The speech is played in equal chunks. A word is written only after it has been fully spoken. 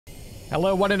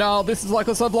Hello, one and all. This is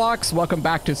Luckless LoveLinks. Welcome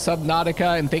back to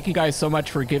Subnautica, and thank you guys so much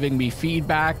for giving me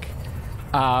feedback.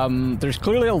 There's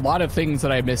clearly a lot of things that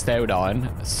I missed out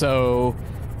on, so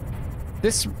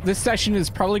this session is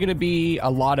probably going to be a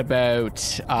lot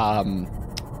about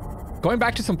going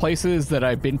back to some places that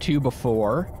I've been to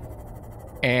before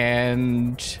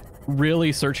and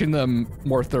really searching them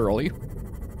more thoroughly,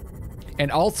 and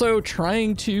also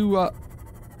trying to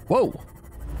whoa.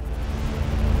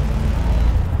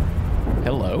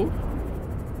 Hello.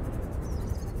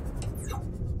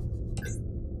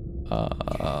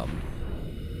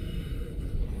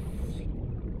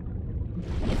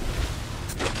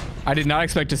 I did not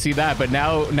expect to see that, but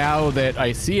now that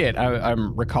I see it,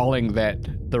 I'm recalling that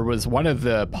there was one of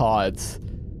the pods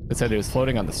that said it was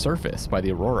floating on the surface by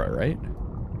the Aurora, right?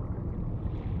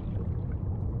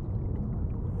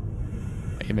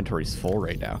 My inventory's full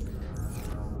right now.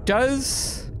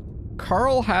 Does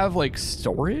Carl have like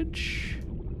storage?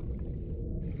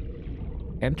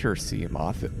 Enter sea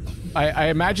moth. I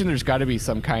imagine there's got to be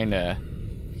some kind of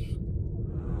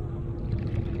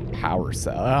power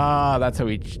cell. Ah, that's how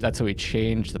we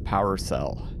change the power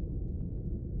cell.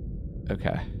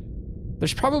 Okay.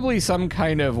 There's probably some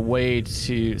kind of way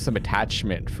to some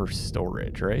attachment for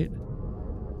storage, right?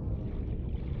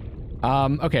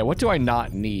 Okay, what do I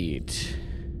not need?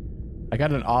 I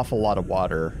got an awful lot of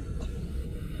water.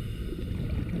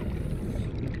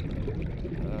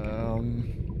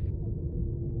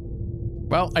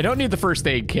 Well, I don't need the first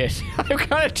aid kit. I've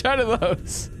got a ton of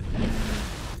those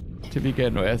to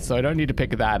begin with, so I don't need to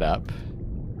pick that up.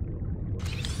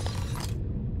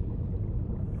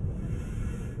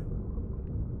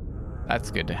 That's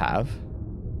good to have.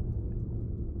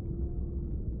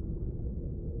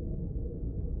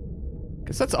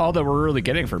 Guess that's all that we're really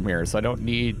getting from here, so I don't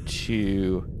need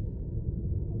to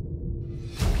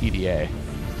PDA.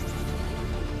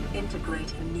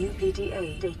 Integrating new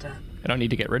PDA data. I don't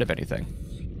need to get rid of anything.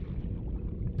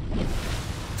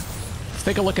 Let's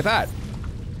take a look at that.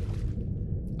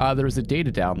 There was a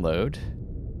data download.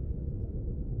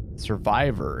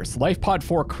 Survivors. LifePod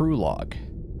 4 crew log.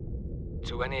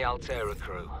 To any Altera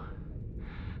crew.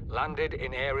 Landed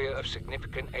in area of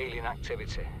significant alien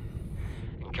activity.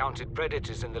 Encountered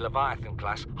predators in the Leviathan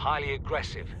class, highly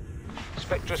aggressive.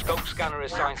 Spectroscope scanner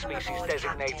assigned species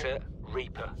designator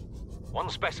Reaper. One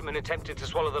specimen attempted to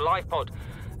swallow the LifePod,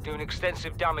 doing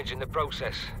extensive damage in the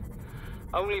process.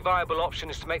 Only viable option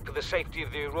is to make for the safety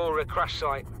of the Aurora crash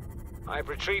site. I have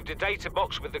retrieved a data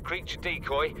box with the creature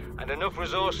decoy and enough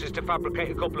resources to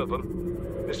fabricate a couple of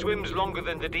them. The swim's longer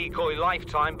than the decoy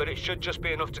lifetime, but it should just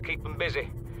be enough to keep them busy.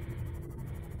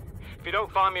 If you don't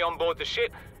find me on board the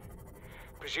ship,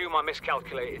 presume I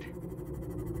miscalculated.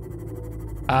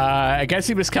 I guess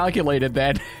he miscalculated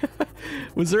then.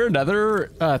 Was there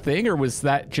another thing, or was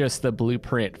that just the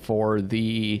blueprint for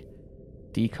the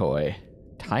decoy?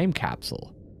 Time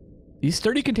capsule. These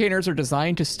sturdy containers are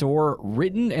designed to store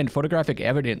written and photographic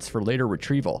evidence for later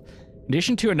retrieval. In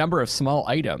addition to a number of small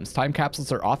items, time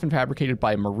capsules are often fabricated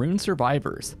by maroon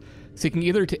survivors, seeking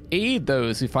either to aid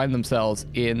those who find themselves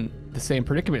in the same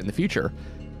predicament in the future,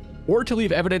 or to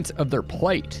leave evidence of their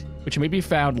plight, which may be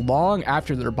found long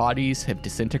after their bodies have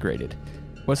disintegrated.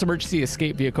 Most emergency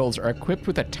escape vehicles are equipped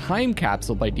with a time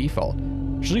capsule by default,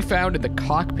 usually found in the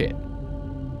cockpit,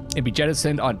 and be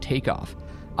jettisoned on takeoff.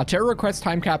 Altera requests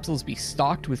time capsules be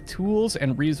stocked with tools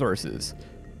and resources,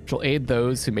 which will aid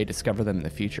those who may discover them in the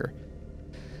future.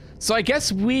 So I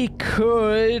guess we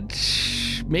could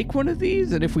make one of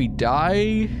these, and if we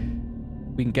die,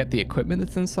 we can get the equipment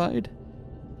that's inside.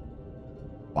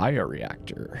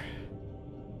 Bioreactor.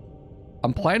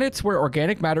 On planets where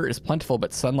organic matter is plentiful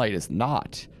but sunlight is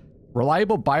not,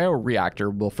 reliable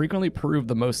bioreactor will frequently prove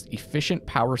the most efficient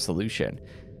power solution.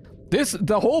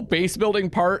 The whole base building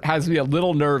part has me a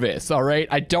little nervous, all right?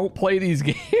 I don't play these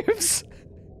games.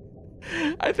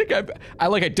 I think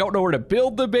I don't know where to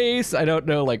build the base. I don't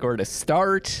know like where to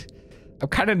start. I'm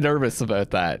kind of nervous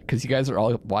about that because you guys are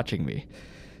all watching me.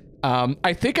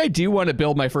 I think I do want to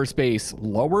build my first base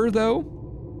lower though.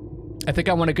 I think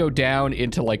I want to go down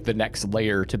into like the next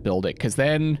layer to build it, because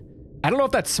then, I don't know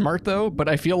if that's smart though, but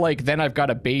I feel like then I've got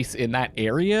a base in that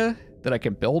area that I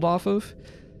can build off of.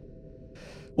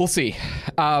 We'll see.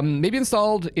 Maybe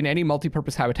installed in any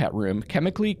multi-purpose habitat room,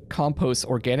 chemically composts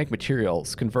organic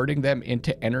materials, converting them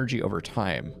into energy over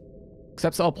time.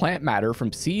 Accepts all plant matter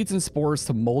from seeds and spores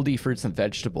to moldy fruits and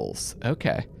vegetables.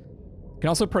 Okay. Can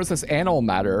also process animal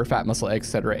matter, fat, muscle, eggs,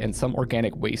 etc., and some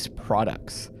organic waste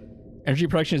products. Energy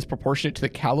production is proportionate to the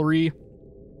calorie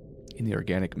in the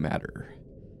organic matter.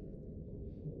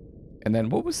 And then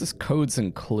what was this codes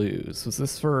and clues? Was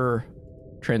this for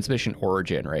transmission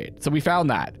origin, right? So we found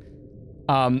that.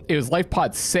 It was life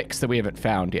pod 6 that we haven't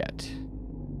found yet.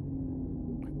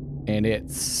 And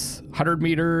it's 100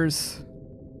 meters,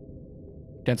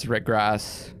 dense red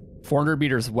grass, 400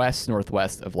 meters west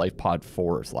northwest of life pod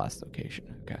 4's last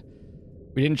location. Okay.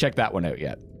 We didn't check that one out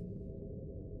yet.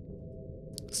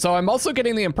 So I'm also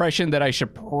getting the impression that I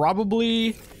should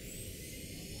probably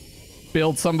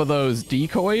build some of those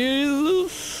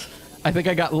decoys. I think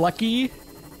I got lucky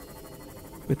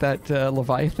with that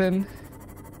Leviathan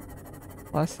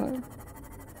last time.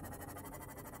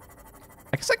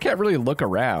 I guess I can't really look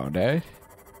around, eh?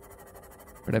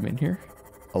 But I'm in here.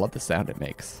 I love the sound it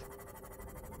makes.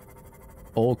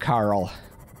 Old Carl.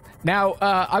 Now,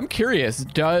 I'm curious,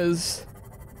 does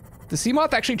the sea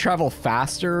moth actually travel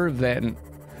faster than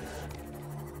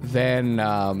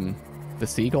the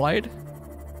sea glide?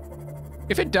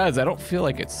 If it does, I don't feel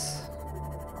like it's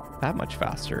that much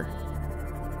faster.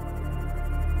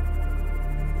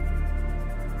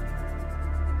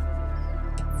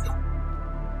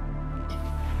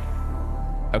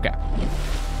 Okay.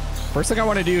 First thing I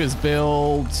want to do is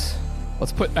build...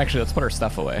 Let's put our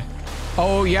stuff away.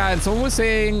 Oh yeah, and someone was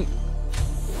saying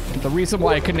the reason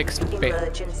why I couldn't expand...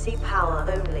 Emergency power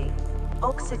only.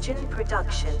 Oxygen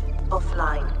production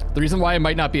offline. The reason why I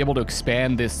might not be able to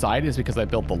expand this side is because I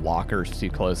built the lockers too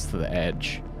close to the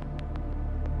edge.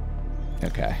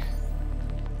 Okay.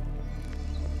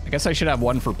 I guess I should have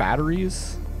one for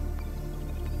batteries.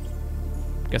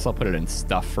 Guess I'll put it in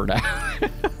stuff for now.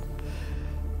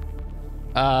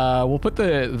 We'll put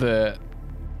the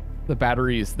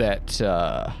batteries that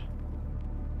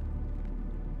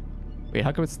wait,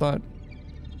 how come it's not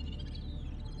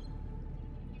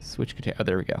switch container? Oh,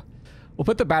 there we go. We'll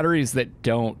put the batteries that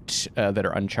don't that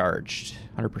are uncharged.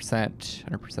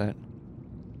 100%.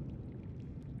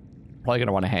 Probably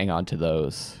gonna want to hang on to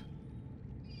those.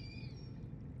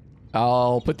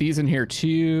 I'll put these in here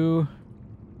too.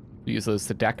 Use those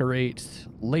to decorate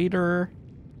later.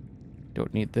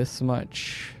 Don't need this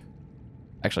much.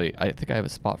 Actually, I think I have a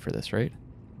spot for this, right?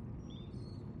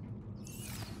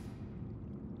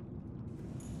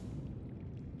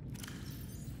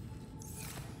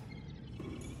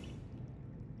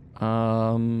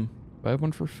 Do I have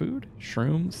one for food?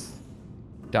 Shrooms,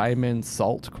 diamond,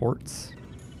 salt, quartz.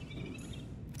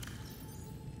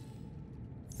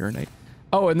 Urinate.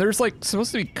 Oh, and there's like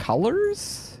supposed to be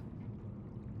colors?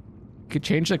 You could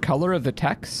change the color of the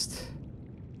text.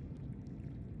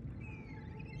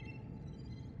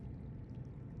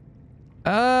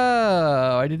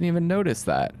 Oh, I didn't even notice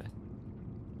that.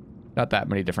 Not that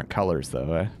many different colors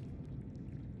though, eh?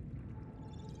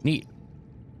 Neat.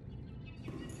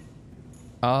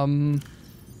 I'll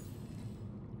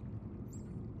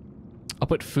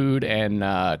put food and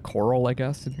coral, I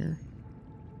guess, in here.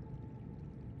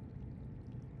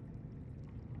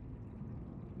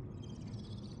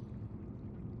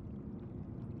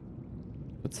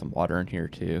 Put some water in here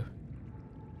too.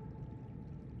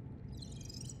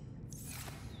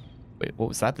 Wait, what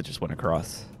was that just went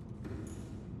across?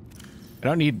 I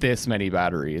don't need this many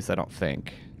batteries, I don't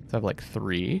think. So I have like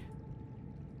 3.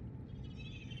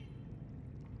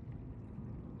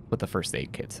 Put the first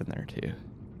aid kits in there too.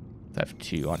 So I have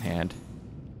 2 on hand.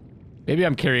 Maybe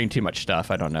I'm carrying too much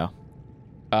stuff, I don't know.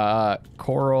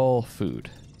 Coral, food.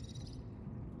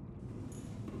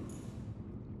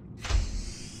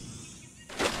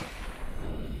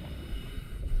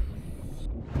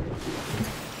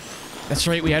 That's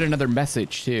right, we had another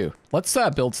message too. Let's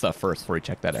build stuff first before we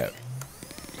check that out.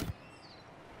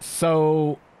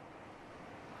 So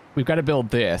we've got to build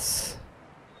this.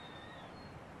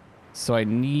 So I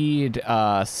need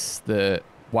the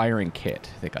wiring kit.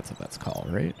 I think that's what that's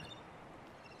called, right?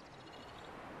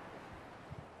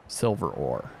 Silver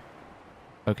ore.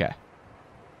 Okay.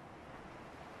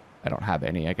 I don't have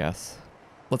any, I guess.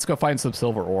 Let's go find some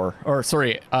silver ore. Or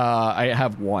sorry, I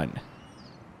have 1.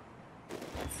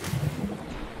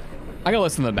 I gotta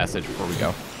listen to the message before we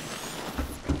go.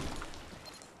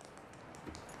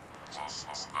 This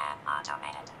is an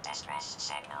automated distress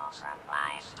signal from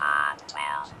Life Pod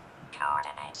 12.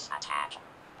 Coordinates attack.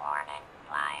 Warning.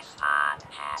 Life Pod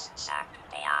has sunk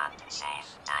beyond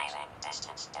safe diving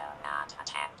distance. Do not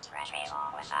attempt retrieval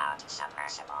without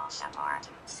submersible support.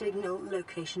 Signal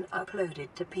location uploaded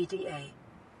to PDA.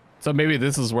 So maybe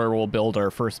this is where we'll build our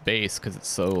first base because it's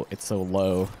so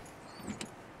low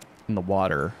in the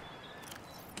water.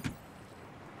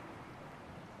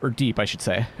 Or deep, I should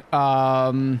say.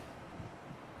 They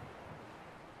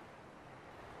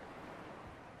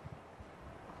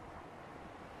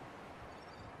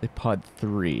pod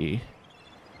 3.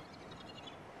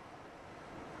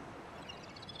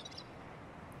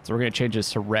 So we're going to change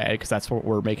this to red because that's what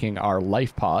we're making our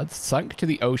life pods. Sunk to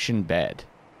the ocean bed.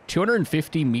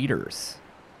 250 meters.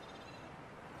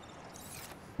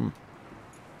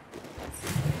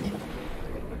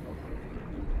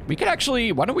 We could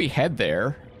actually... Why don't we head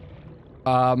there?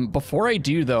 Before I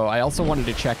do, though, I also wanted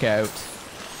to check out...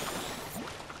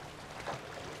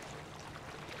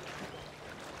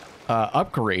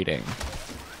 upgrading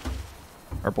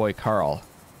our boy Carl.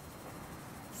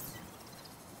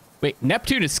 Wait,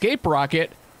 Neptune escape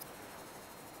rocket?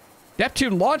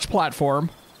 Neptune launch platform?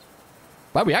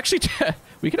 Wow, we actually...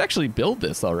 we could actually build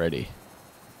this already.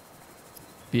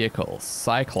 Vehicles.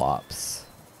 Cyclops.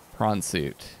 Prawn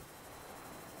suit.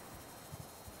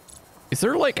 Is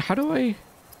there like... How do I...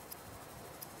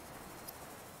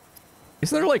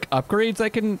 Isn't there like upgrades I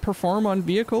can perform on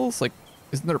vehicles? Like,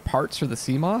 isn't there parts for the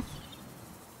Seamoth?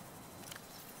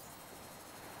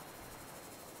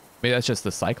 Maybe that's just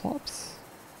the Cyclops?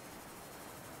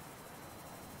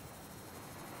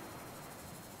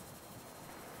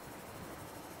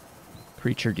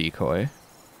 Creature decoy.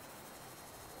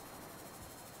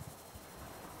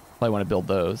 Probably want to build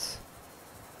those.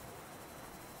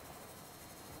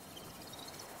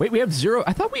 Wait, we have 0.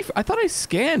 I thought I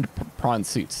scanned prawn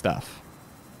suit stuff.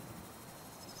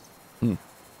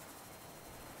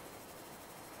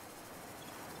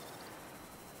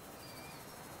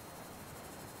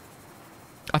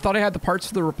 I thought I had the parts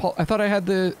for the I thought I had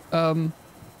the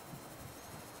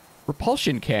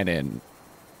repulsion cannon.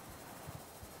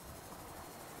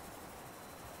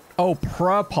 Oh,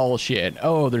 propulsion.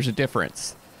 Oh, there's a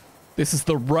difference. This is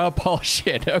the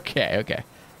repulsion. Okay, okay.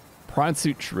 Prawn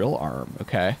suit drill arm.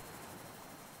 Okay.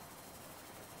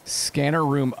 Scanner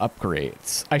room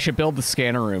upgrades. I should build the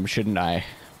scanner room, shouldn't I?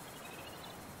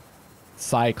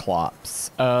 Cyclops.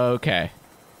 Okay.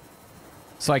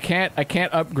 So I can't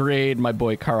upgrade my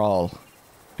boy Carl.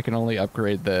 I can only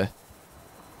upgrade the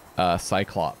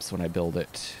Cyclops when I build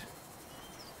it.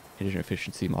 Engine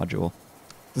efficiency module.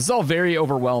 This is all very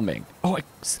overwhelming. Oh,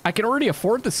 I can already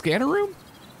afford the scanner room?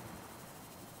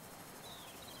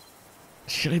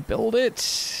 Should I build it?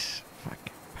 Fuck.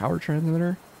 Power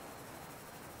transmitter?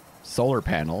 Solar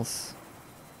panels.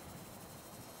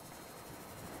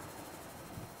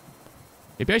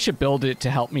 Maybe I should build it to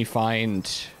help me find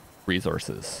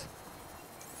resources.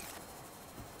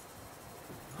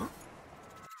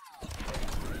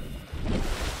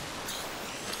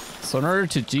 So in order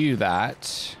to do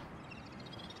that...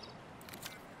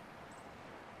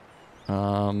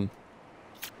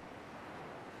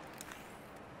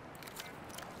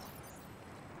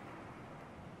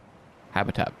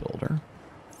 Habitat builder.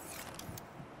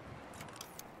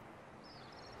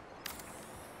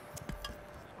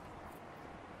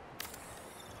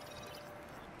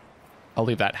 I'll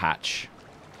leave that hatch.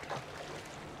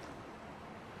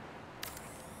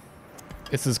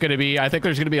 This is going to be, I think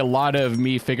there's going to be a lot of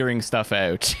me figuring stuff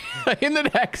out in the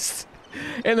next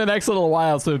little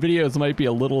while. So videos might be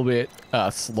a little bit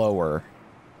slower,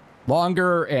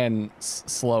 longer and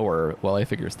slower while I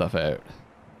figure stuff out.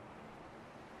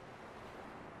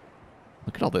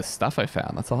 Look at all this stuff I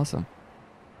found. That's awesome.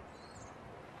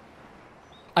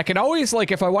 I can always,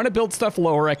 like, if I want to build stuff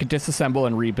lower, I can disassemble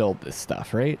and rebuild this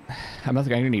stuff, right? I'm going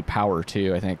to need power,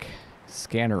 too, I think.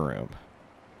 Scanner room.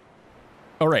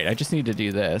 Oh, right. I just need to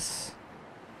do this.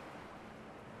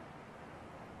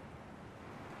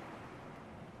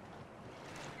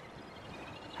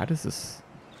 How does this...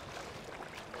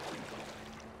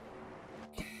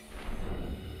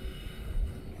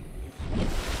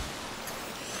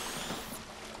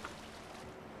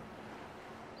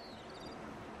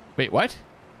 Wait, what?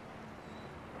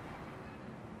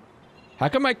 How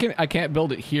come I can't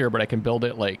build it here, but I can build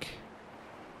it like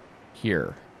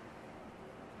here?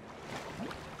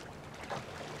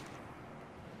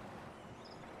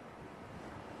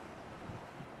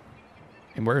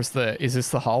 And where's the, is this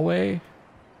the hallway?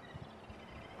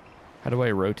 How do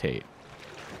I rotate?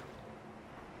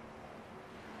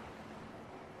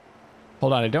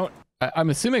 Hold on, I'm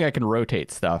assuming I can rotate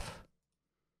stuff.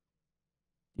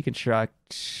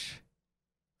 Deconstruct,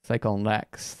 cycle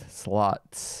next,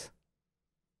 slots,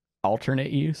 alternate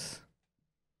use.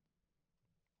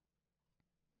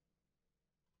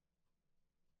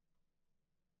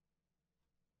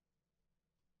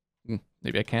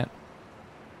 Maybe I can't.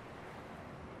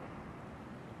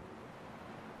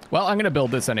 Well, I'm going to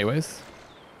build this anyways.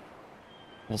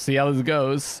 We'll see how this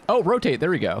goes. Oh, rotate. There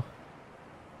we go.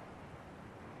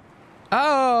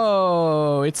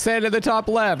 Oh, it said at the top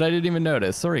left. I didn't even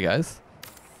notice. Sorry, guys.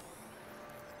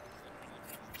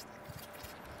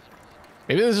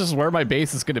 Maybe this is just where my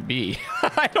base is going to be.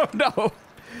 I don't know.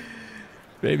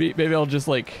 Maybe I'll just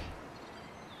like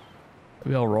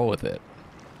Maybe I'll roll with it.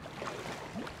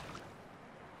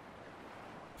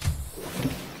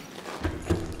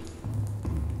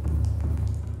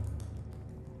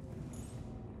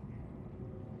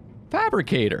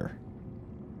 Fabricator.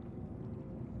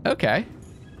 Okay.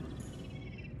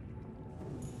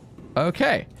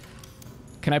 Okay.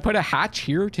 Can I put a hatch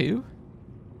here too?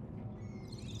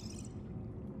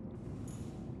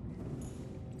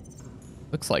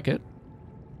 Looks like it.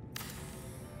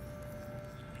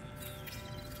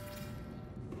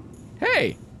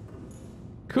 Hey!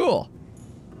 Cool.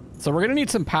 So we're gonna need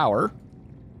some power.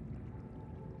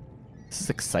 This is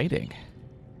exciting.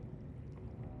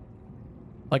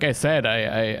 Like I said,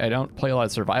 I don't play a lot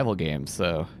of survival games,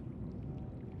 so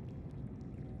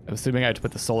I'm assuming I have to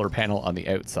put the solar panel on the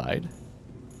outside.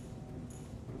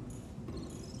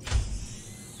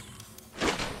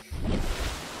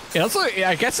 Yeah, also,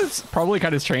 I guess it's probably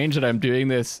kind of strange that I'm doing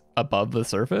this above the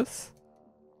surface.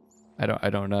 I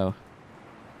don't know.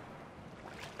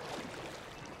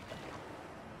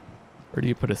 Where do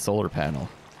you put a solar panel?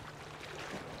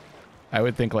 I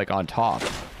would think like on top.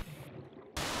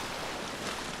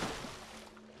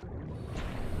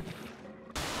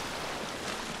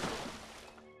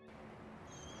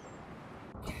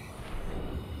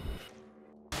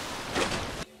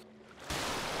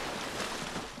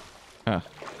 Huh.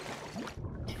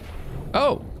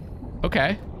 Oh,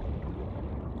 okay.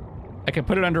 I can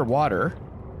put it underwater.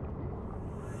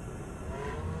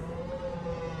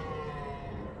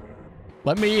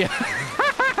 Let me...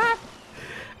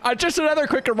 just another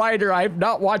quick reminder, I've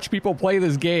not watched people play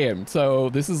this game, so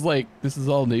this is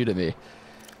all new to me.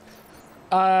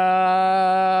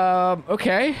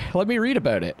 Okay, let me read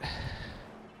about it.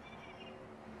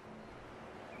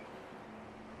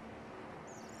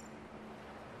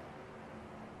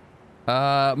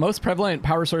 Most prevalent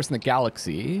power source in the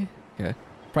galaxy. Okay.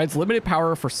 Provides limited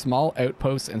power for small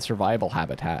outposts and survival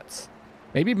habitats.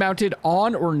 May be mounted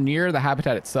on or near the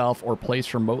habitat itself or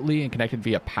placed remotely and connected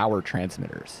via power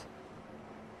transmitters.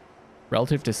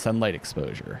 Relative to sunlight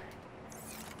exposure.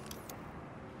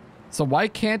 So why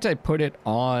can't I put it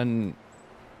on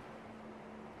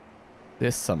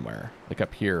this somewhere? Like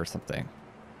up here or something.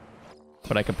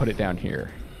 But I can put it down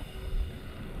here.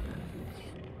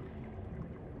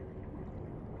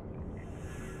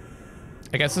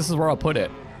 I guess this is where I'll put it.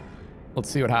 Let's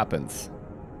see what happens.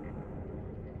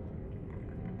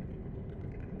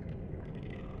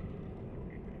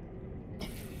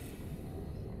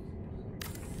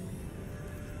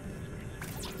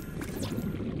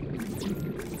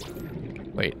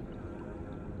 Wait.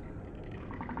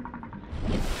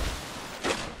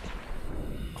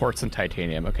 Quartz and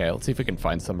titanium. Okay, let's see if we can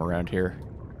find some around here.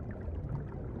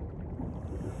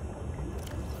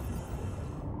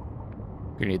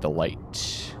 We need the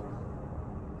light.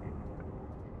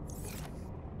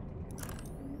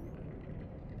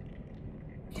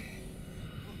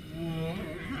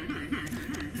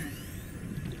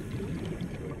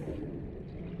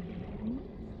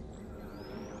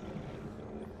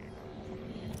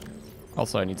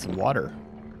 Also, I need some water.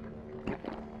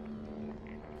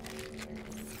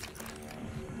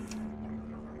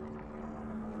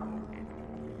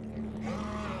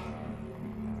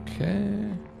 Okay.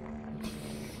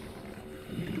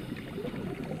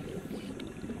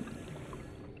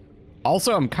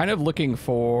 Also, I'm kind of looking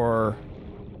for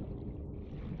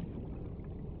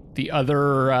the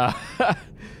other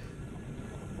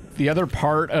the other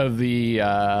part of the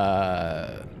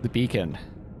beacon.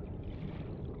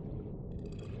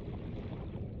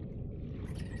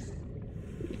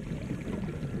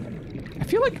 I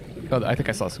feel like, oh, I think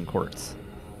I saw some quartz.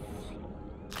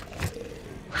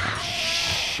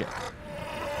 Shit.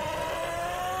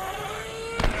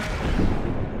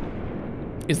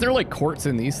 Is there like quartz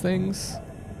in these things?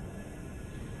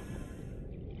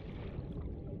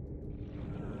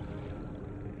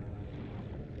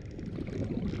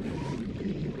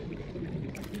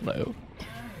 Hello.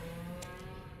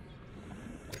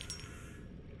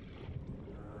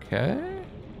 Okay.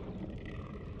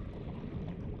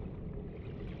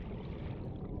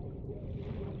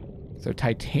 So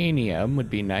titanium would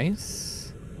be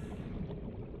nice.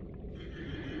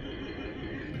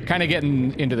 Kind of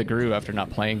getting into the groove after not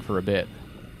playing for a bit.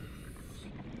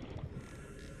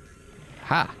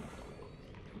 Ha.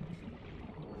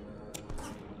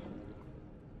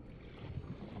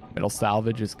 Metal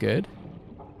salvage is good.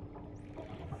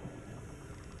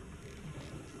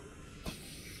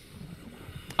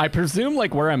 I presume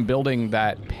like where I'm building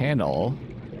that panel.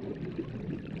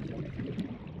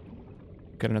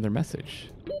 Got another message.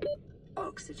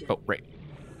 Oxygen. Oh, right.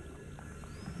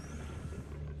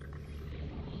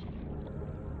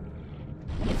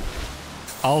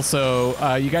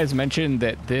 Also, you guys mentioned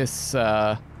that this...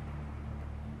 Where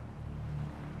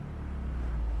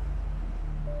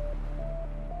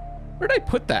did I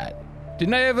put that?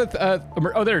 Didn't I have a...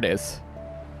 oh, there it is.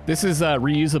 This is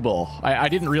reusable. I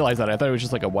didn't realize that. I thought it was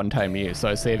just like a one-time use, so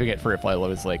I was saving it for if I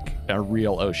was like a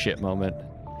real oh shit moment.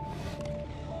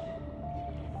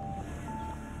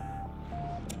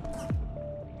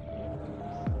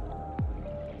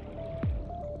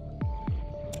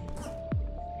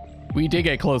 We did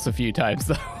get close a few times,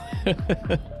 though.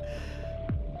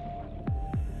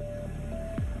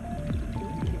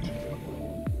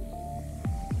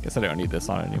 Guess I don't need this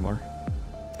on anymore.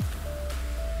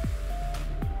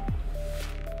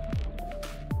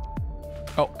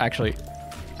 Oh, actually.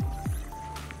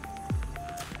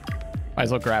 Might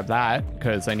as well grab that,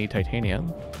 because I need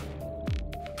titanium.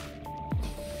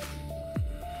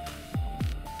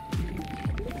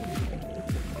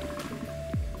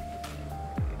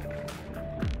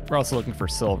 We're also looking for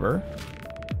silver.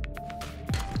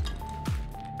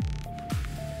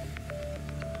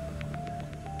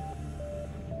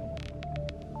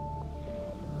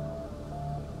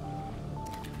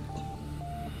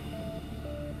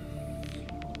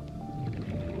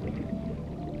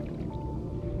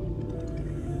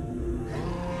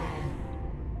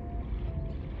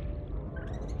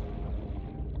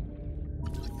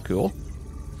 Cool.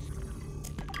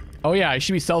 Oh yeah, I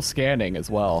should be self-scanning as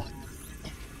well.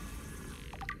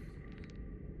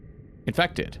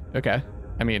 Infected. Okay.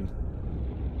 I mean,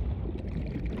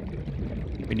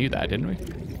 we knew that, didn't we?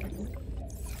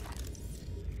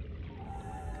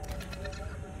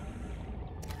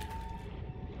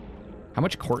 How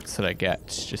much quartz did I get?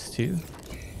 Just 2?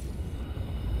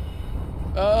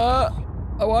 I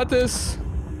want this.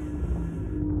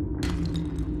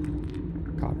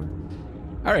 Copper.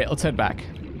 All right, let's head back.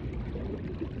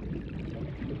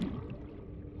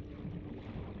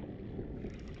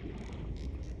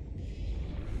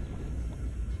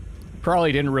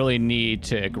 Probably didn't really need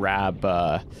to grab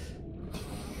grab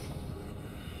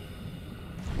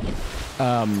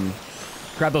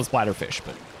those bladderfish,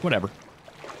 but whatever.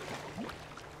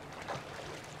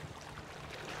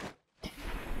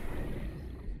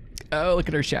 Oh, look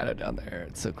at her shadow down there.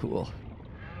 It's so cool.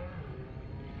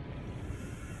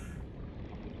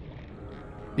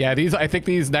 Yeah, I think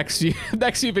these next few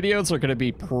videos are going to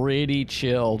be pretty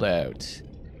chilled out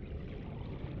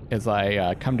as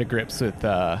I come to grips with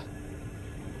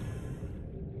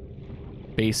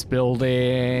base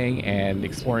building and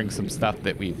exploring some stuff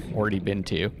that we've already been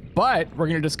to. But we're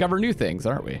going to discover new things,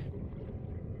 aren't we?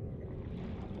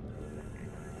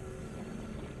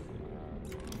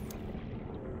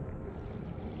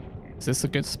 Is this a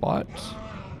good spot?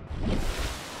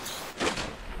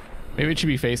 Maybe it should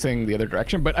be facing the other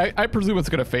direction, but I presume it's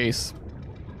going to face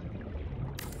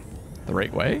the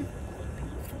right way.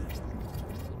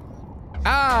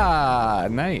 Ah,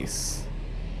 nice.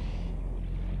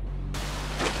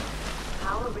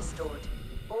 Power restored.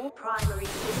 All primary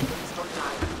systems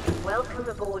online. Welcome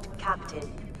aboard,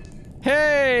 Captain.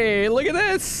 Hey, look at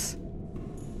this.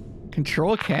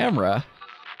 Control camera.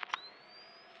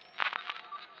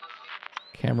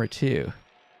 Camera 2.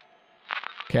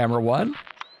 Camera 1.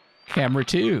 Camera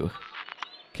 2.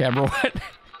 Camera 1.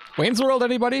 Wayne's World,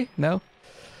 anybody? No?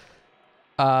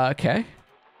 Okay.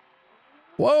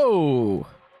 Whoa.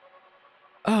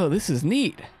 Oh, this is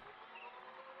neat.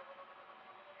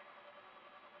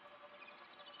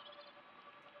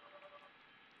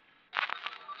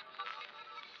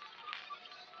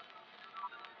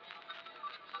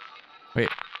 Wait.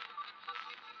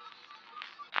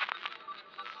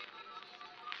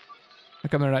 How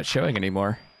come they're not showing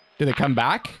anymore? Did they come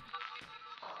back?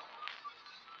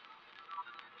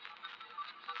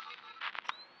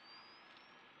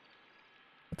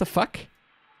 What the fuck?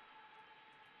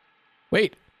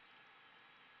 Wait.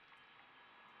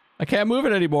 I can't move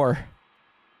it anymore.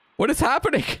 What is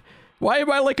happening? Why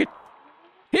am I like a...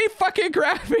 He fucking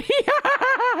grabbed me!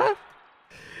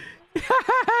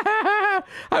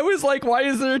 I was like, why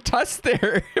is there a tusk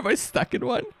there? Am I stuck in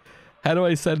one? How do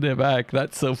I send it back?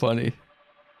 That's so funny.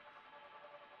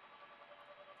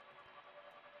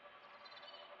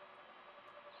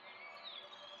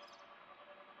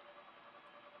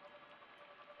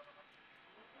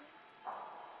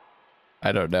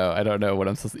 I don't know. I don't know what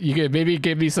I'm supposed to... You could maybe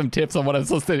give me some tips on what I'm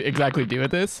supposed to exactly do with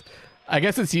this. I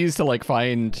guess it's used to like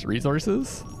find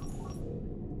resources.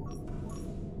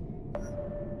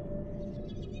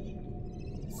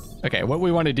 Okay, what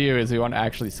we want to do is we want to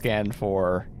actually scan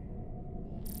for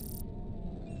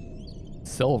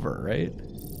silver, right?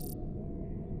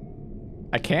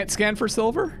 I can't scan for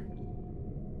silver?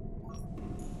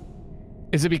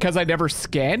 Is it because I never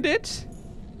scanned it?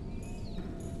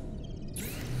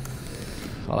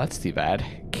 Well, that's too bad.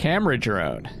 Camera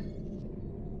drone.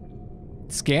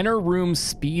 Scanner room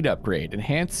speed upgrade.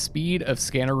 Enhanced speed of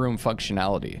scanner room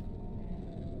functionality.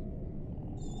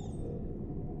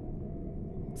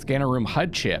 Scanner room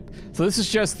HUD chip. So this is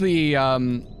just the,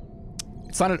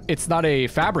 it's not a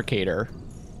fabricator.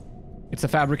 It's a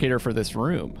fabricator for this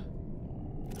room.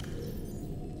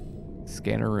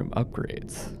 Scanner room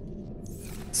upgrades.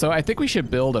 So I think we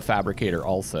should build a fabricator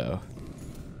also.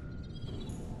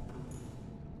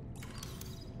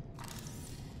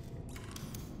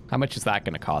 How much is that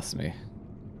going to cost me?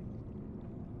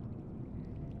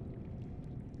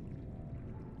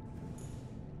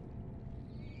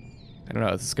 I don't know.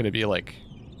 Is this going to be like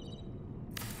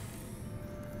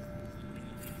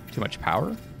too much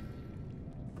power?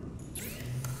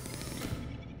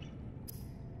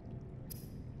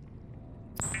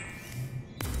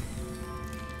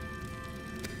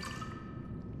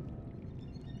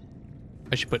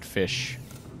 I should put fish.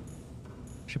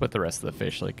 Should put the rest of the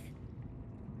fish like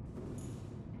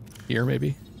here,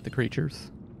 maybe the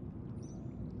creatures.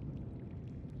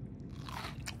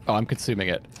 Oh, I'm consuming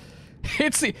it.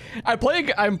 It's the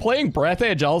I'm playing Breath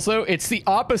Edge also. It's the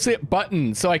opposite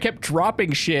button, so I kept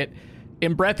dropping shit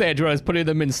in Breath Edge when I was putting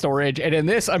them in storage, and in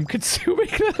this I'm consuming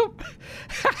them.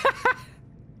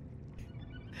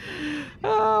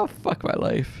 Oh, fuck my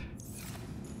life.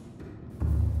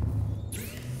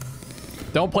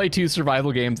 Don't play 2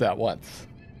 survival games at once.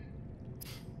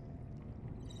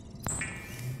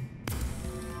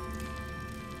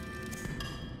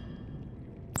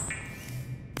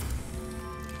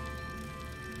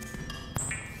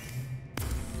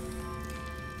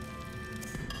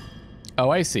 Oh,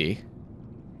 I see.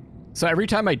 So every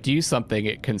time I do something,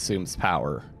 it consumes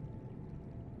power.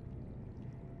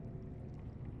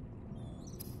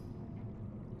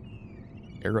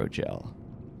 Aerogel.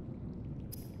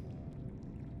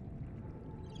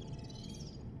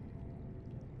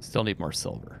 Still need more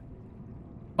silver.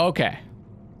 Okay.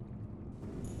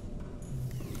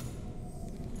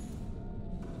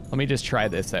 Let me just try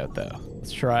this out, though.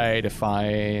 Let's try to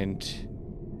find...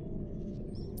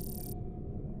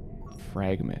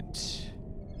 fragment.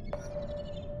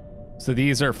 So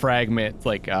these are fragments,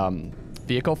 like,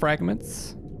 vehicle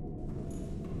fragments.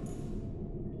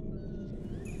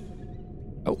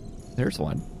 Oh, there's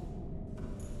one.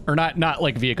 Or not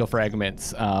like vehicle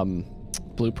fragments,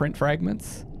 blueprint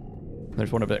fragments.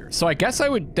 There's one over there. So I guess I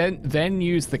would then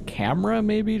use the camera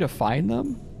maybe to find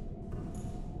them.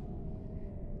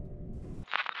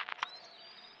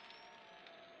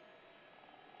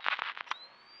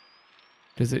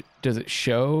 Does it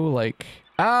show like,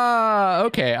 ah,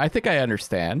 okay, I think I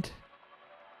understand.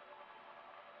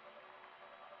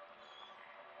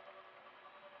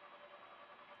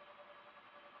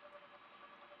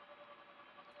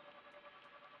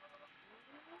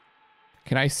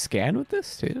 Can I scan with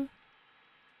this too?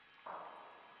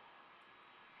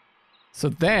 So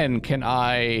then can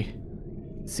I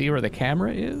see where the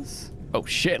camera is? Oh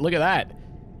shit, look at that.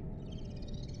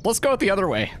 Let's go it the other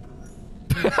way.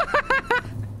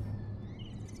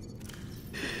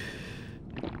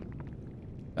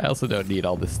 I also don't need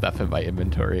all this stuff in my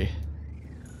inventory.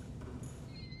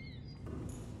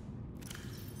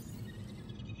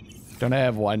 Don't I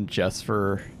have one just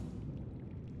for...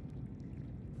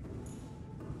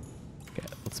 Okay,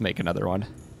 let's make another one.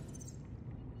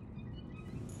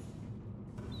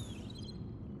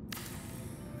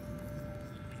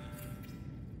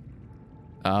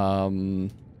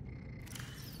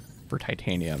 For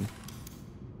titanium.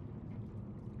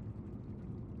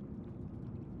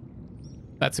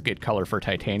 That's a good color for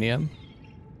titanium.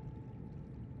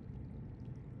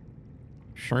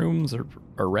 Shrooms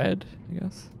are red, I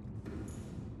guess.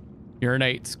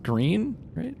 Uranite's green,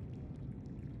 right?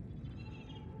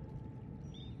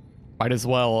 Might as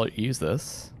well use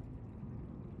this.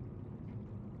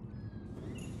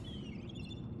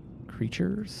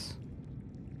 Creatures.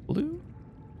 Blue?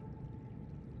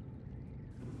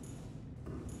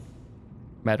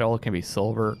 Metal can be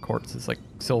silver. Quartz is like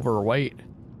silver or white.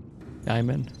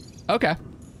 Diamond. Okay.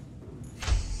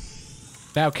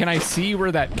 Now, can I see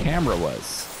where that camera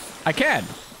was? I can.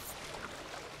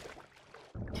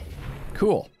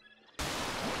 Cool.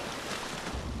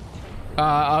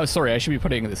 Oh, sorry. I should be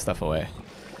putting this stuff away.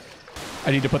 I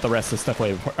need to put the rest of the stuff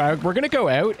away. We're going to go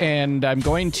out, and I'm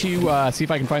going to see if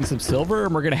I can find some silver,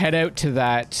 and we're going to head out to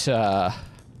that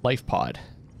life pod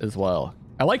as well.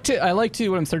 I like to,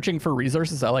 when I'm searching for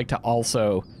resources, I like to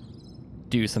also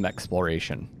do some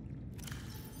exploration.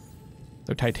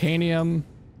 So titanium.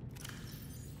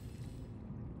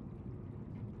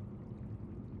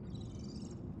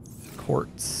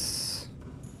 quartz.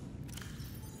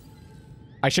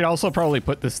 I should also probably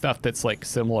put the stuff that's like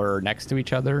similar next to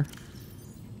each other.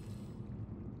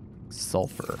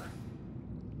 Sulfur.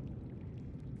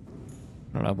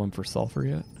 I don't have one for sulfur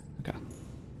yet. Okay.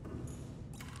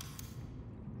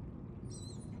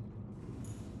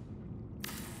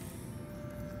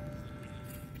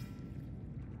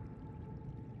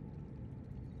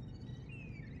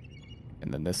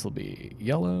 And then this will be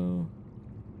yellow.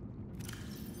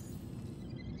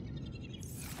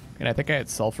 And I think I had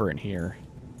sulfur in here.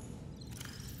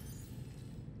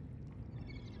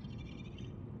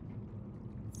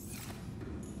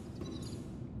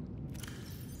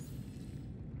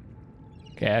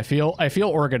 Okay, I feel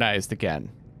organized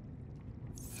again.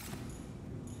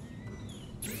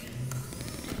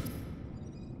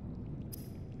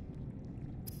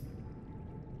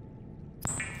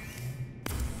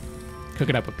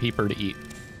 Cooking up a peeper to eat.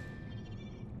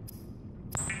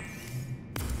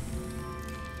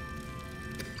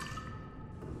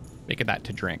 Making that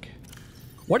to drink.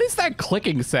 What is that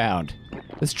clicking sound?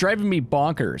 It's driving me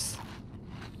bonkers.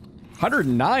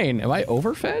 109. Am I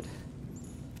overfed?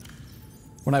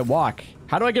 When I walk,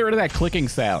 how do I get rid of that clicking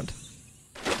sound?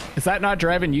 Is that not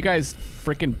driving you guys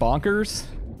freaking bonkers?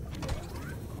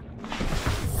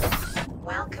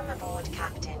 Welcome aboard,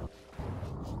 Captain.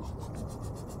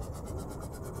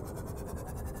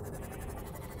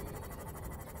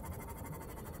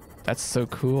 That's so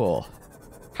cool.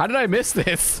 How did I miss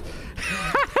this?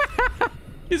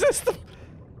 Is this the...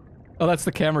 Oh, that's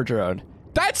the camera drone.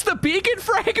 That's the beacon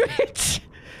fragment!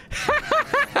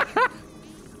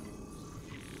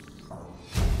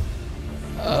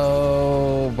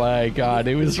 Oh my god,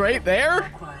 it was right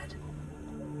there?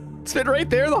 It's been right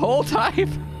there the whole time?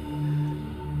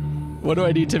 What do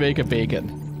I need to make a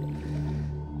bacon?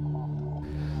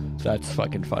 That's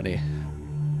fucking funny.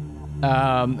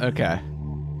 Okay.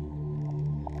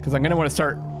 Because I'm gonna want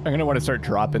to start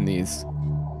dropping these.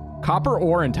 Copper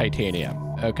ore and titanium.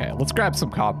 Okay, let's grab some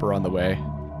copper on the way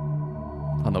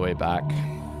back.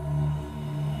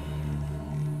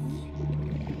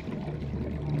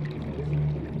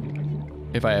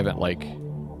 If I haven't, like,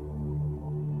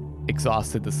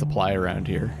 exhausted the supply around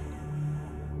here.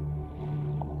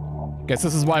 Guess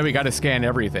this is why we gotta scan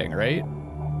everything, right?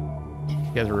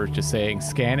 You guys were just saying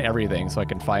scan everything so I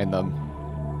can find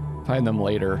them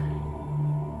later.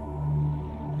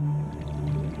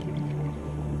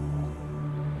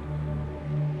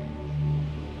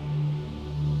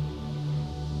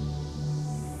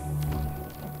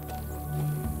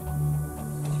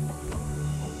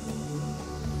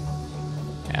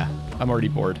 I'm already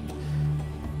bored.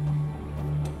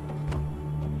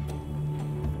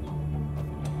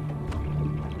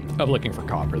 I'm looking for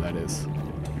copper, that is.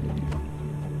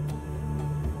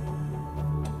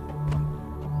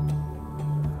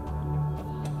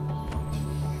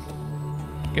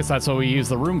 Guess that's what we use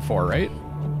the room for, right?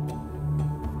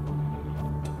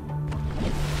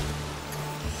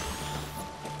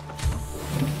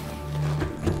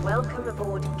 Welcome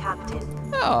aboard,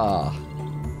 Captain. Ah,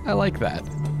 I like that.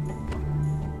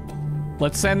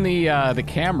 Let's send the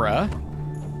camera.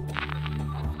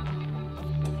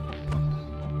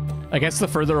 I guess the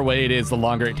further away it is, the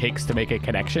longer it takes to make a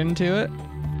connection to it.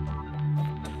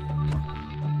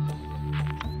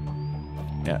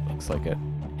 Yeah, looks like it.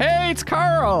 Hey, it's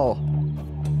Carl!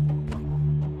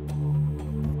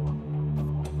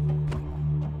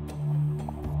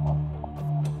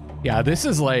 Yeah, this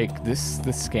is like, this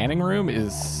scanning room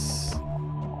is...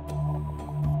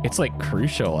 It's like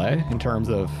crucial, in terms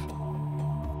of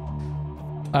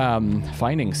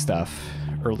finding stuff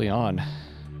early on.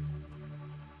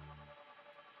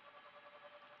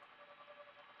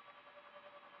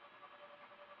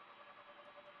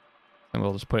 And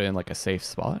we'll just put it in like a safe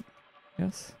spot,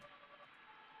 yes.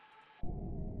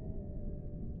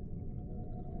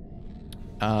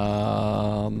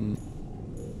 Oh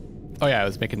yeah, I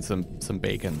was making some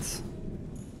bacons.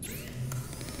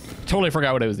 Totally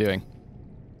forgot what I was doing.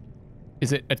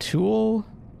 Is it a tool?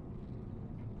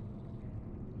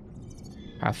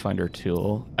 Pathfinder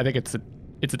tool. I think it's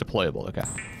a deployable, okay.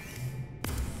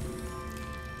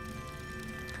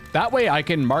 That way I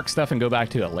can mark stuff and go back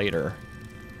to it later.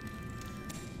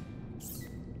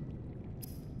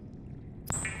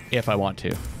 If I want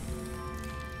to.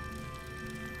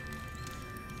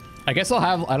 I guess I'll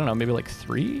have, I don't know, maybe like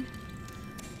 3?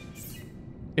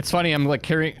 It's funny, I'm like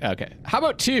carrying, okay. How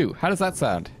about 2? How does that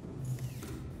sound?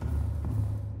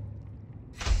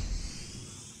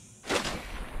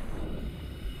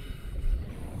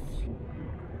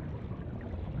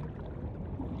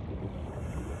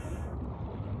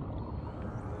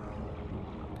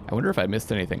 I wonder if I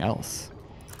missed anything else.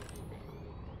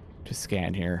 Just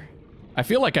scan here. I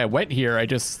feel like I went here. I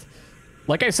just,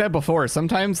 like I said before,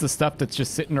 sometimes the stuff that's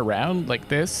just sitting around like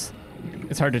this,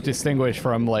 it's hard to distinguish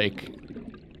from like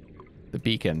the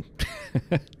beacon.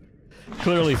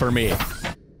 Clearly for me.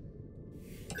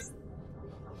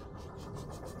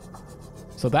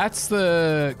 So that's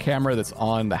the camera that's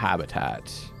on the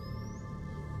habitat.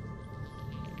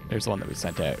 There's the one that we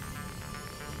sent out.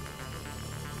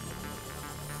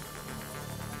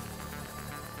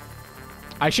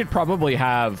 I should probably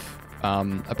have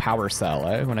a power cell,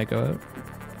 when I go out.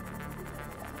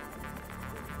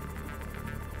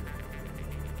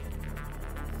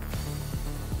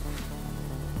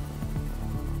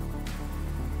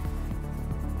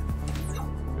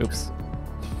 Oops.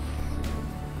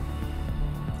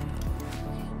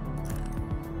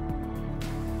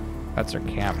 That's our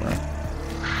camera.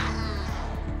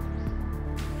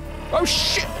 Oh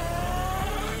shit!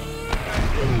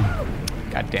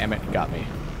 God damn it, you got me.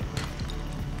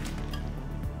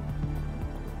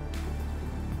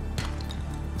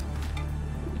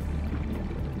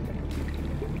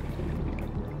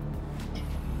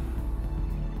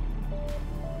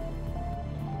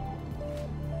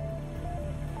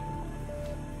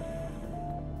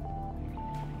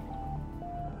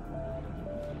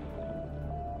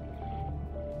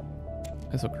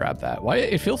 This will grab that. Why?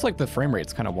 It feels like the frame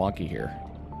rate's kind of wonky here.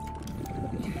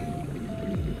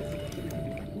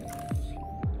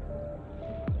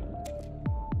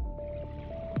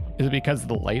 Is it because of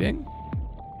the lighting?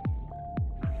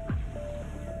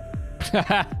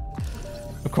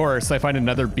 Of course, I find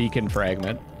another beacon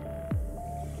fragment.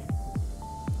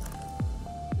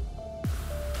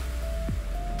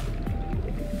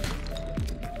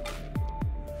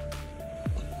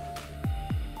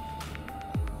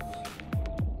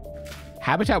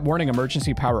 Habitat warning,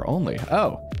 emergency power only.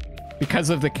 Oh, because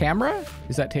of the camera?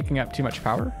 Is that taking up too much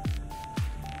power?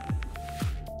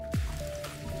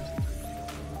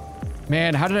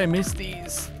 Man, how did I miss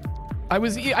these? I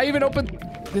even opened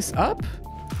this up?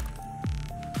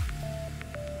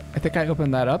 I think I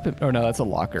opened that up. Oh no, that's a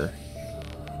locker.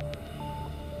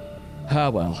 Ah,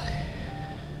 well.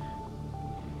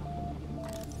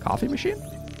 Coffee machine?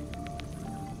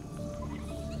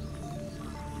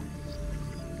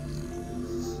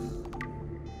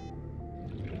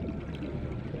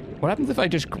 What happens if I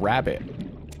just grab it?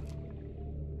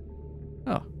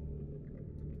 Oh.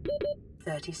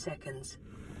 30 seconds.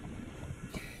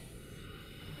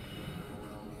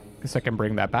 Guess I can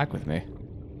bring that back with me.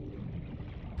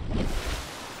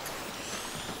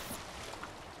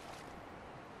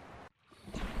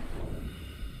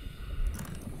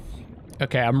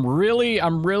 Okay, I'm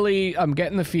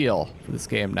getting the feel for this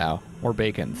game now. More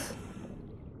bacons.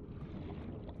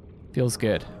 Feels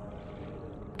good.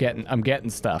 I'm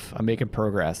getting stuff. I'm making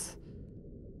progress.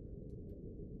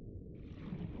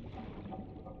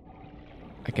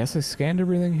 I guess I scanned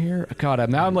everything here. God,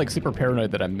 now I'm like super paranoid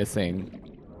that I'm missing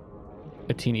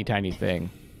a teeny tiny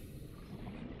thing.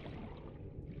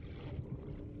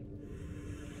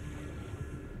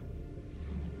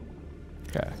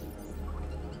 Okay.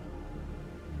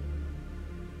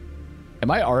 Am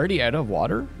I already out of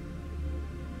water?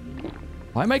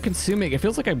 Why am I consuming? It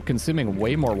feels like I'm consuming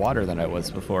way more water than I was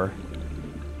before.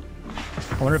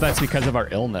 I wonder if that's because of our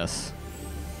illness.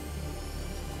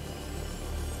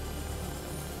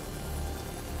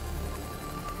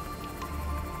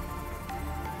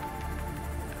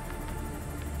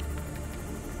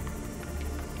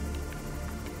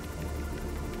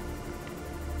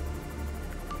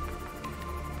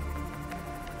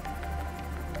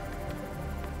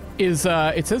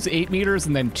 It says 8 meters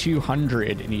and then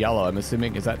 200 in yellow. I'm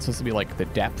assuming, is that supposed to be like the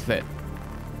depth that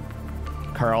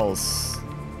Carl's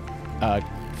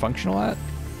functional at?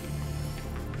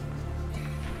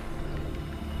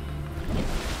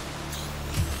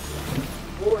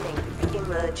 Warning,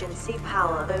 emergency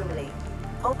power only.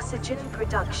 Oxygen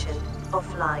production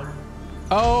offline.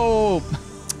 Oh,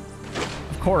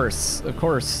 of course,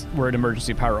 we're at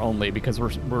emergency power only because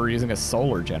we're using a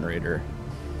solar generator.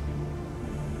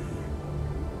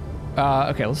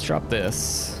 Okay, let's drop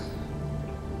this.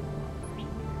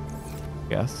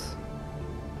 Yes.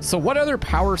 So what other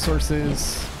power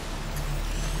sources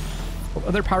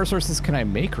can I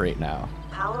make right now?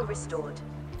 Power restored.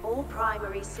 All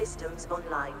primary systems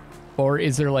online. Or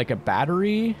is there like a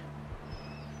battery?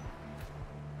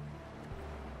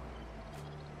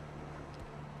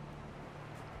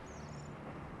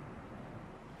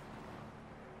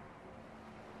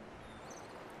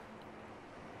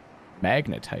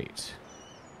 Magnetite.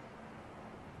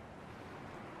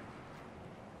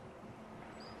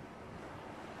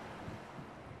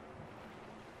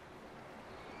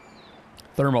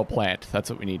 Thermal plant. That's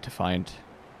what we need to find.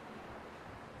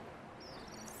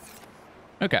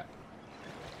 Okay.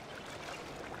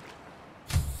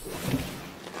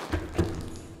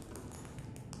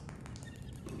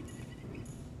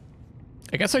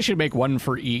 I guess I should make one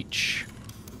for each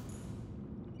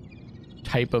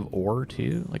type of ore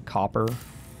too, like copper.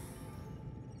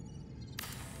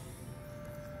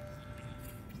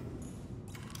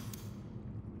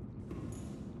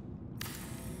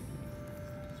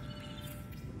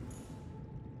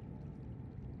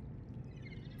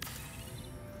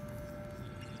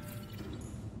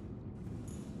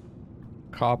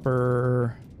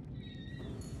 Copper.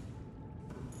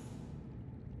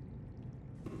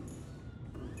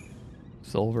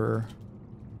 Silver.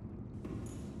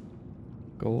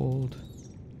 Gold.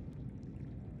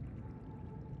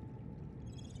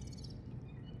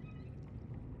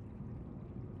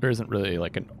 There isn't really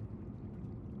like an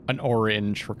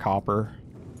orange for copper.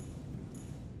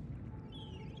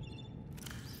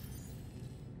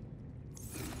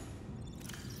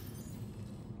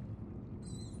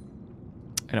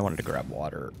 And I wanted to grab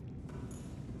water.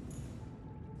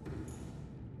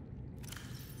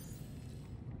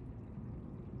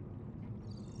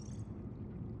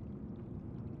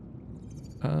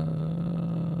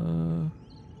 I'm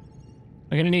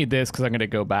gonna need this because I'm gonna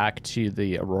go back to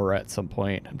the Aurora at some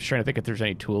point. I'm just trying to think if there's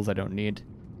any tools I don't need.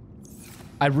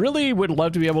 I really would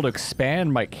love to be able to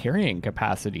expand my carrying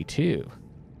capacity too.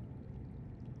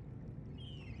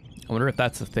 I wonder if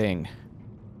that's a thing.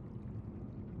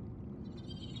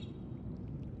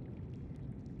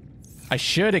 I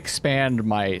should expand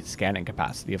my scanning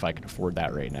capacity if I can afford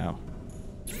that right now.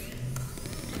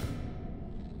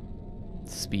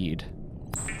 Speed.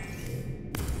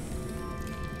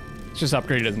 Let's just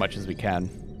upgrade it as much as we can.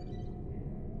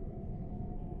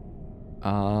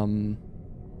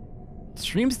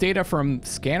 Streams data from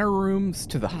scanner rooms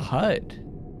to the HUD.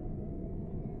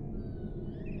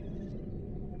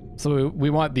 So we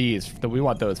want these. We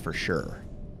want those for sure.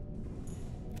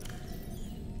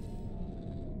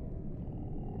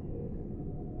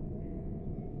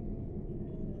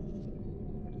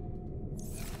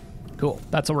 Cool.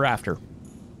 That's what we're after.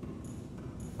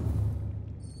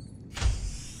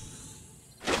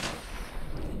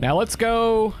 Now let's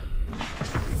go.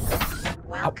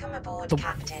 Welcome aboard,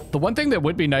 Captain. The one thing that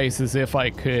would be nice is if I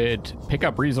could pick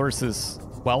up resources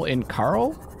while in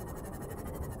Carl.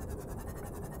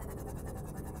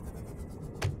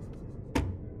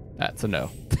 That's a no.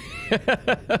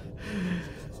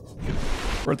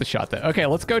 Worth a shot though. Okay,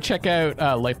 let's go check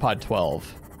out Life Pod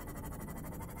 12.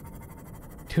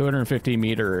 250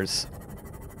 meters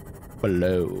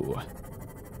below.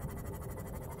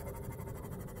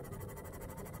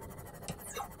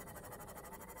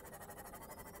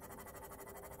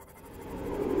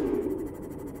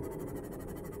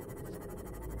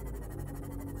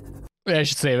 Yeah, I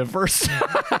should save it first.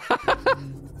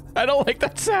 I don't like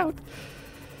that sound.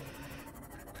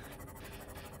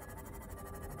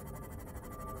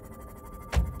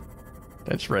 Did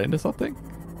I just run into something?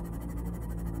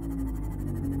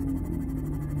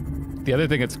 The other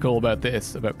thing that's cool about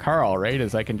this, about Carl, right,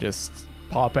 is I can just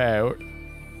pop out,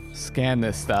 scan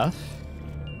this stuff,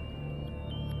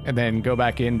 and then go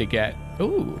back in to get,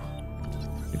 ooh,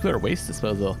 nuclear waste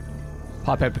disposal.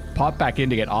 Pop back in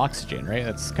to get oxygen, right?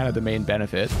 That's kind of the main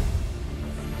benefit.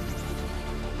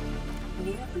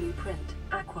 New blueprint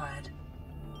acquired.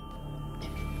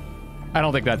 I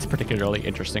don't think that's particularly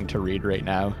interesting to read right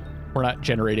now. We're not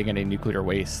generating any nuclear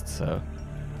waste, so.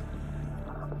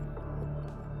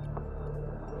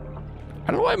 I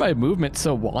don't know why my movement's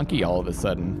so wonky all of a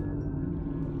sudden.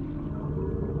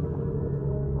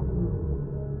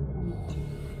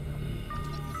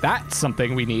 That's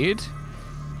something we need.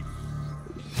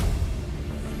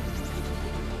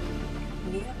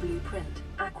 New blueprint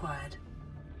acquired.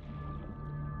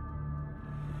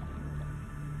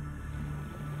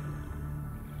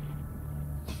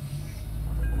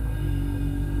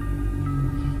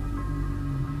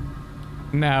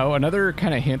 Now, another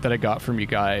kind of hint that I got from you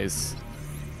guys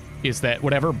is that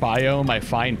whatever biome I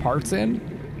find parts in...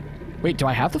 Wait, do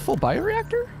I have the full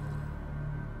bioreactor?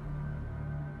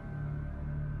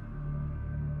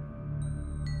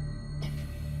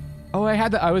 Oh,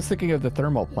 I was thinking of the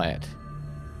thermal plant.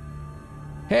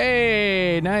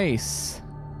 Hey, nice.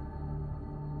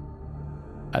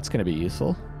 That's going to be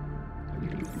useful.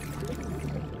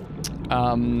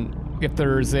 If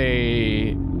there's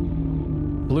a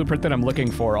blueprint that I'm looking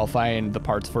for, I'll find the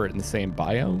parts for it in the same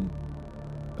biome.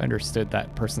 I understood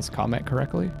that person's comment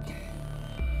correctly.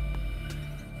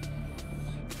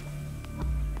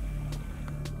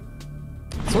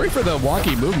 So Sorry for the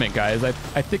wonky movement, guys. I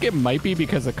think it might be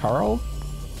because of Carl,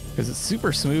 because it's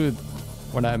super smooth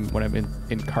when I'm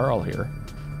in Carl here.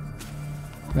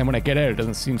 And then when I get out, it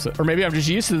doesn't seem so. Or maybe I'm just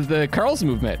used to the Carl's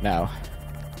movement now.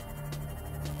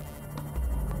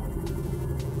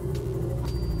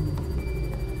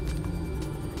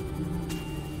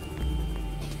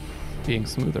 Being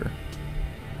smoother.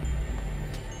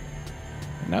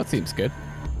 Now it seems good.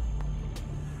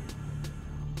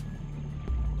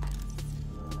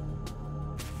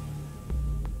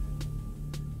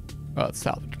 Oh, it's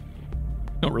salvage.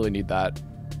 Don't really need that.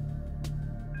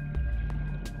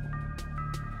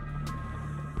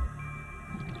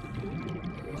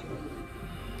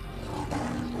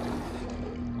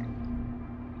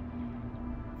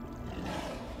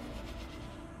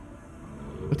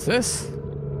 What's this?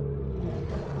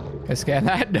 Can I scan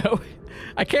that? No.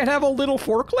 I can't have a little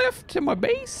forklift to my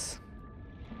base?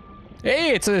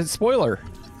 Hey, it's a spoiler.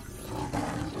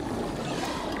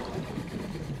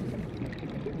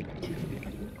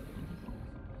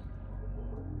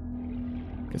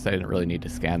 Guess I didn't really need to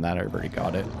scan that. I already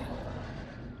got it.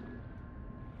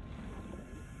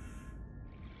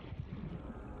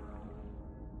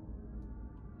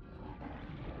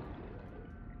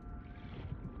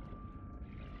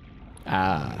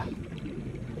 Ah.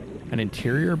 An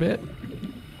interior bit?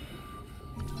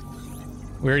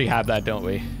 We already have that, don't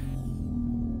we?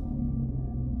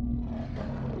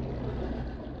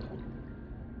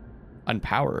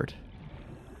 Unpowered.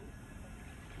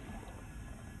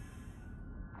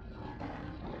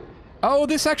 Oh,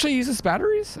 this actually uses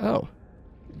batteries? Oh.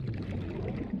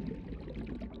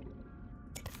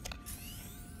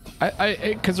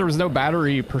 Because there was no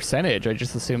battery percentage, I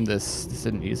just assumed this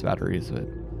didn't use batteries, but...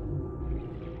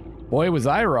 Boy, was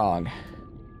I wrong.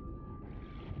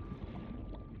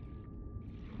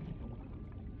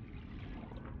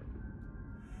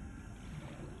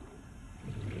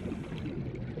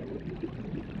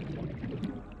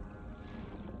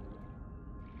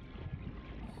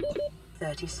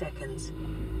 "30 seconds.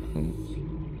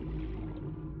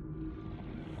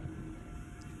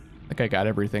 I think I got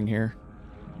everything here.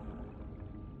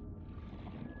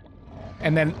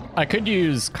 And then I could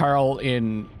use Carl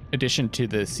in addition to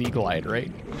the Sea Glide,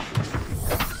 right?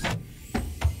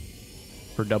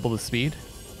 For double the speed.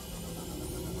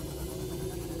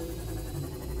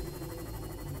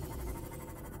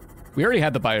 We already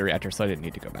had the bioreactor, so I didn't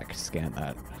need to go back and scan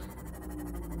that.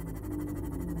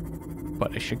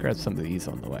 But I should grab some of these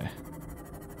on the way.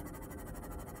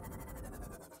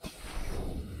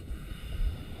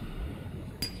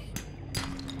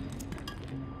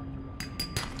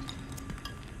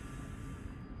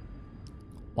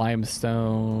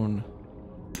 Limestone.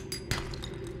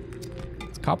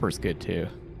 Copper's good too.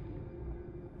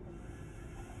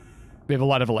 We have a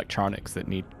lot of electronics that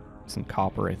need some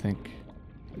copper, I think.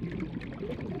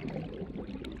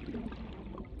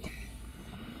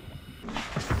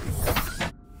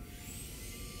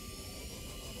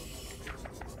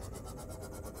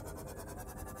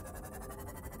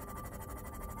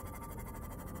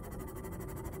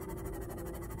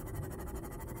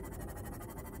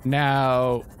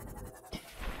 Now,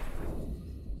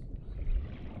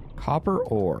 copper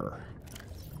ore.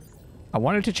 I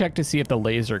wanted to check to see if the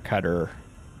laser cutter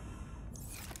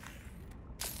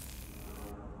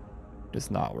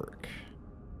does not work.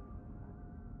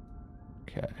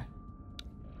 Okay.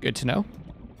 Good to know.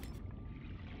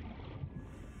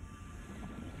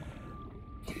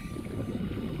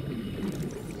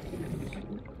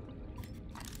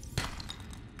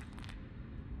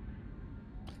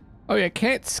 Oh yeah, I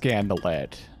can't scan the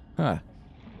lead. Huh.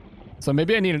 So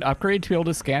maybe I need an upgrade to be able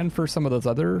to scan for some of those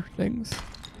other things.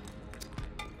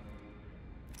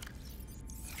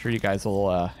 I'm sure you guys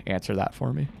will answer that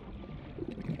for me.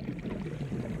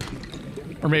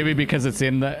 Or maybe because it's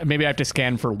in the... Maybe I have to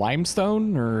scan for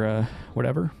limestone or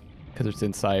whatever. Because it's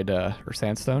inside or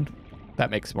sandstone.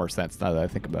 That makes more sense now that I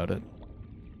think about it.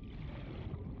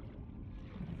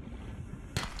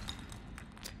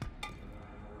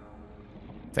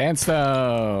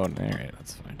 Sandstone! Alright,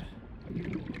 that's fine.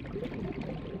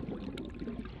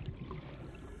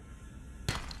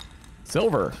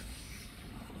 Silver.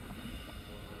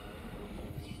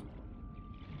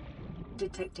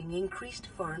 Detecting increased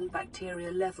foreign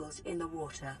bacteria levels in the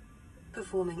water.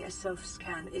 Performing a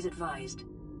self-scan is advised.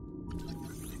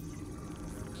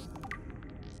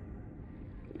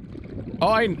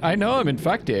 Oh, I know I'm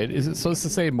infected. Is it supposed to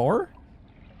say more?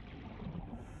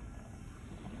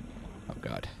 Oh,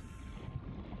 God.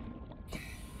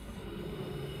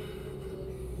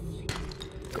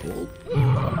 Gold.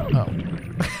 Oh.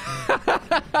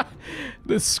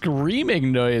 The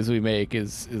screaming noise we make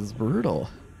is brutal.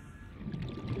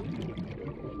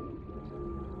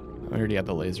 I already had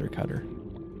the laser cutter.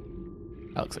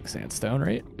 That looks like sandstone,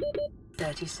 right?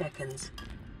 30 seconds.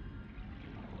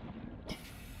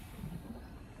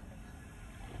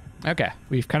 Okay,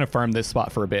 we've kind of farmed this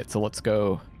spot for a bit, so let's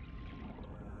go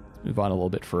move on a little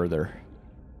bit further.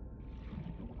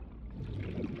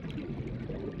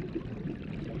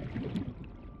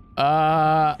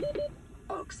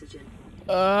 Oxygen.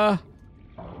 I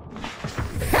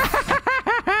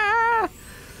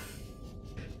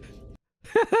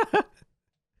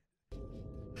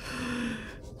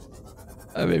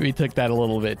maybe took that a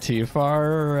little bit too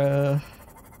far.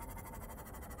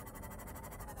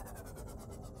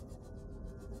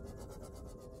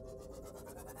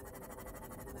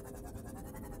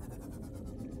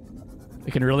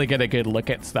 We can really get a good look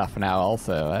at stuff now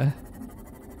also.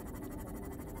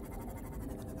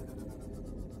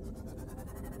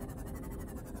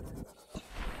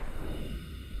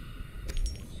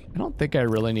 I don't think I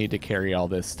really need to carry all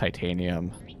this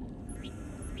titanium.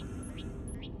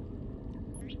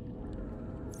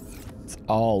 It's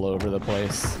all over the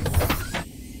place.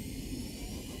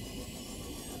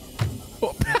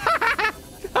 Oh.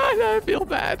 I feel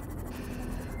bad.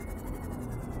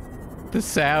 The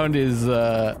sound is,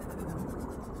 oh,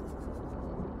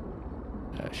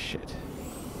 shit.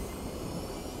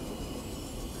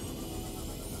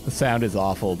 The sound is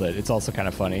awful, but it's also kind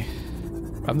of funny.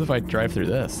 What happens if I drive through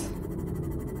this?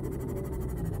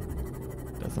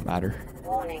 Doesn't matter.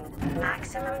 Warning,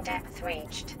 maximum depth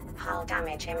reached. Hull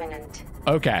damage imminent.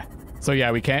 Okay. So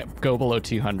yeah, we can't go below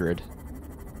 200.